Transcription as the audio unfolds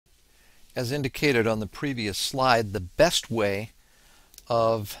As indicated on the previous slide, the best way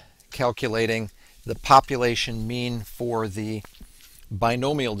of calculating the population mean for the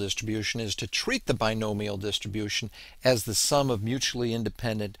binomial distribution is to treat the binomial distribution as the sum of mutually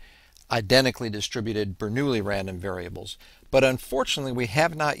independent, identically distributed Bernoulli random variables. But unfortunately, we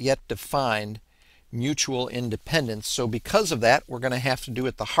have not yet defined mutual independence, so because of that, we're going to have to do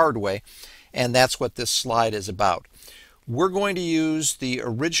it the hard way, and that's what this slide is about. We're going to use the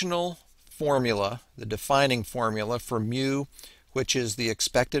original formula, the defining formula for mu, which is the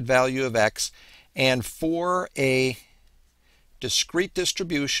expected value of x, and for a discrete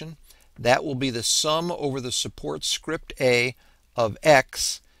distribution, that will be the sum over the support script a of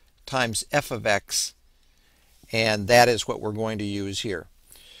x times f of x, and that is what we're going to use here.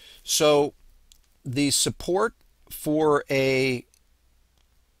 So the support for a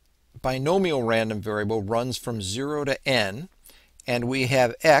binomial random variable runs from 0 to n, and we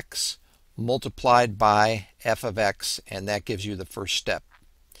have x multiplied by f of x, and that gives you the first step.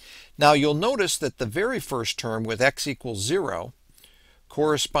 Now you'll notice that the very first term with x equals 0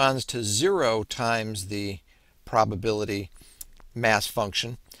 corresponds to 0 times the probability mass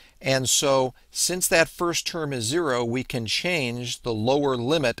function. And so since that first term is 0, we can change the lower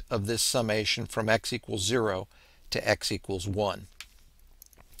limit of this summation from x equals 0 to x equals 1.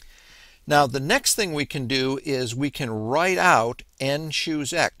 Now the next thing we can do is we can write out n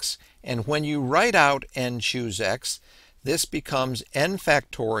choose x. And when you write out n choose x, this becomes n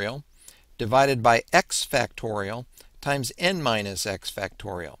factorial divided by x factorial times n minus x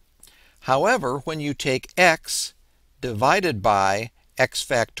factorial. However, when you take x divided by x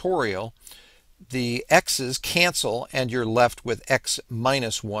factorial, the x's cancel and you're left with x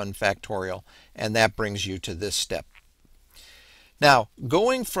minus 1 factorial, and that brings you to this step. Now,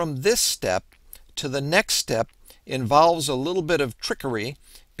 going from this step to the next step involves a little bit of trickery,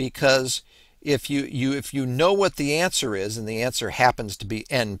 because if you know what the answer is, and the answer happens to be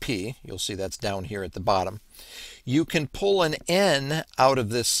NP, you'll see that's down here at the bottom, you can pull an n out of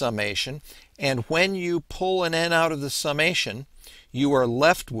this summation, and when you pull an n out of the summation, you are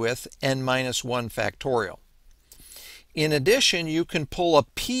left with n minus 1 factorial. In addition, you can pull a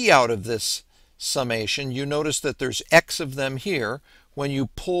p out of this summation. You notice that there's x of them here. When you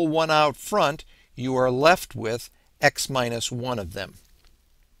pull one out front, you are left with x minus 1 of them.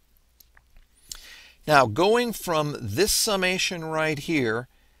 Now, going from this summation right here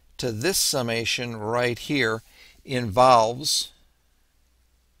to this summation right here involves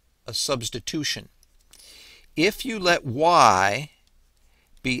a substitution. If you let y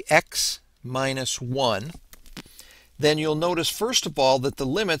be x minus 1, then you'll notice first of all that the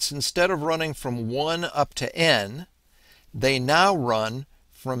limits, instead of running from 1 up to n, they now run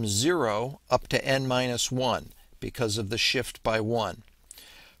from 0 up to n minus 1 because of the shift by 1.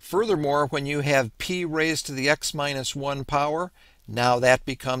 Furthermore, when you have p raised to the x minus 1 power, now that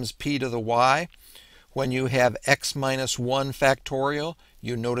becomes p to the y. When you have x minus 1 factorial,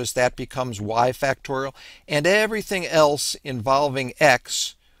 you notice that becomes y factorial. And everything else involving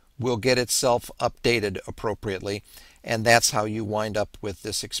x will get itself updated appropriately. And that's how you wind up with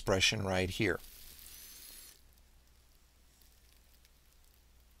this expression right here.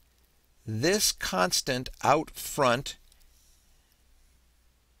 This constant out front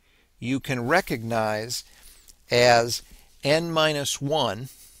you can recognize as n minus 1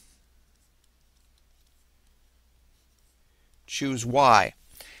 choose y.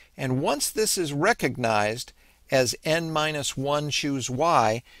 And once this is recognized as n minus 1 choose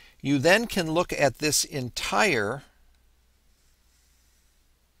y, you then can look at this entire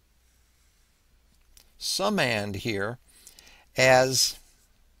summand here as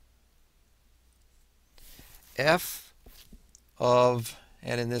f of,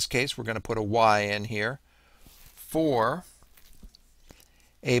 and in this case we're going to put a y in here, for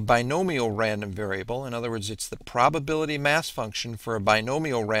a binomial random variable. In other words, it's the probability mass function for a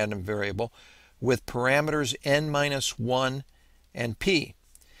binomial random variable with parameters n minus 1 and p.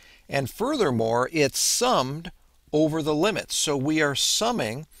 And furthermore, it's summed over the limits. So we are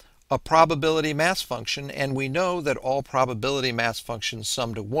summing a probability mass function, and we know that all probability mass functions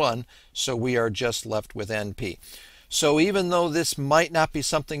sum to 1, so we are just left with NP. So even though this might not be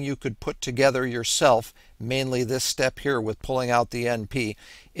something you could put together yourself, mainly this step here with pulling out the NP,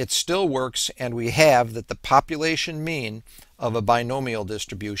 it still works, and we have that the population mean of a binomial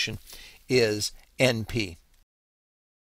distribution is NP.